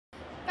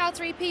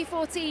Valtteri,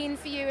 P14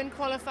 for you in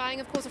qualifying,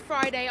 of course a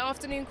Friday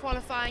afternoon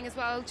qualifying as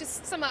well.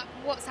 Just sum up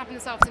what's happened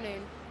this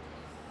afternoon.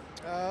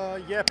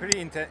 Yeah, pretty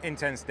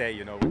intense day,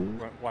 you know,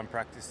 one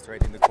practice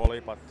straight in the quali,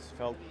 but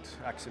felt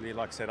actually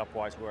like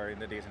setup-wise we're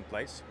in a decent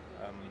place.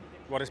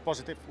 What is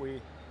positive, we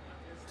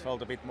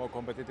felt a bit more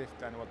competitive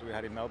than what we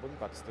had in Melbourne,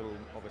 but still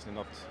obviously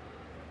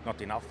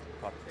not enough.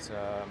 But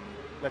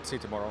let's see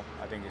tomorrow.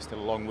 I think it's still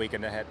a long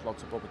weekend ahead,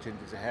 lots of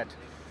opportunities ahead.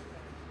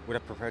 Would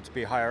have preferred to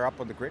be higher up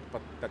on the grid,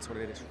 but that's what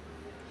it is.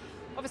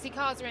 Obviously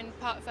cars are in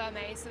part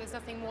firme, so there's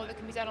nothing more that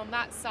can be done on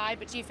that side,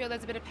 but do you feel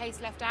there's a bit of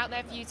pace left out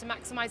there for you to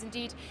maximise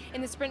indeed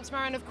in the sprint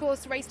tomorrow? And of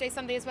course race day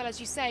Sunday as well, as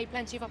you say,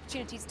 plenty of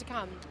opportunities to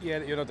come. Yeah,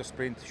 you know, the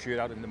sprint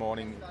shootout in the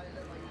morning,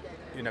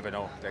 you never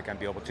know, there can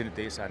be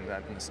opportunities, and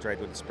straight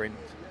with the sprint,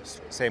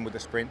 same with the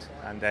sprint,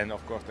 and then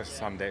of course there's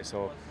Sunday,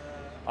 so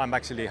I'm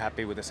actually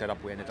happy with the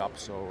setup we ended up,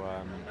 so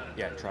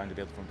yeah, trying to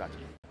build from that.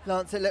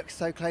 Lance, it looks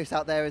so close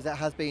out there as it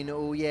has been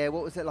all year.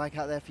 What was it like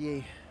out there for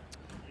you?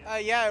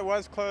 Yeah, it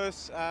was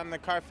close. The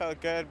car felt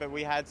good, but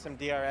we had some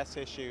DRS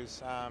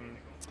issues.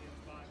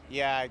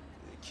 Yeah,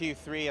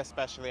 Q3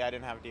 especially, I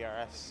didn't have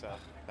DRS, so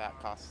that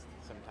cost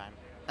some time.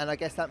 And I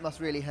guess that must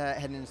really hurt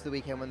heading into the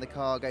weekend when the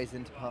car goes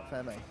into part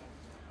ferme.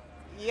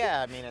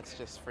 Yeah, I mean, it's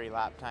just free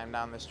lap time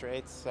down the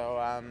straights,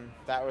 so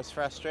that was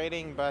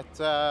frustrating,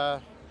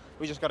 but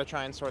we just got to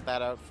try and sort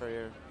that out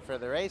for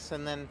the race,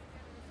 and then,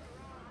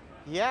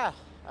 yeah,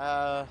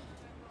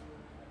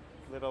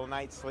 little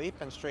night's sleep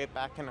and straight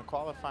back into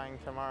qualifying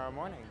tomorrow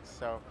morning.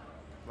 So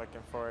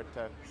looking forward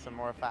to some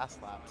more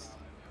fast laps.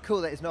 Cool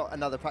that it's not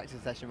another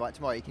practice session right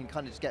tomorrow. You can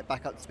kind of just get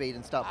back up to speed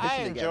and start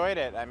pushing again. I enjoyed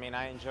it. I mean,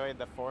 I enjoyed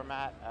the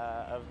format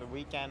of the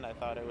weekend. I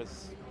thought it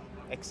was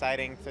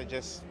exciting to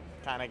just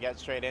kind of get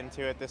straight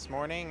into it this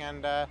morning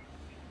and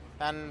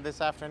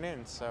this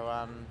afternoon.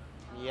 So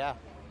yeah,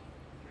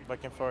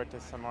 looking forward to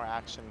some more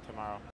action tomorrow.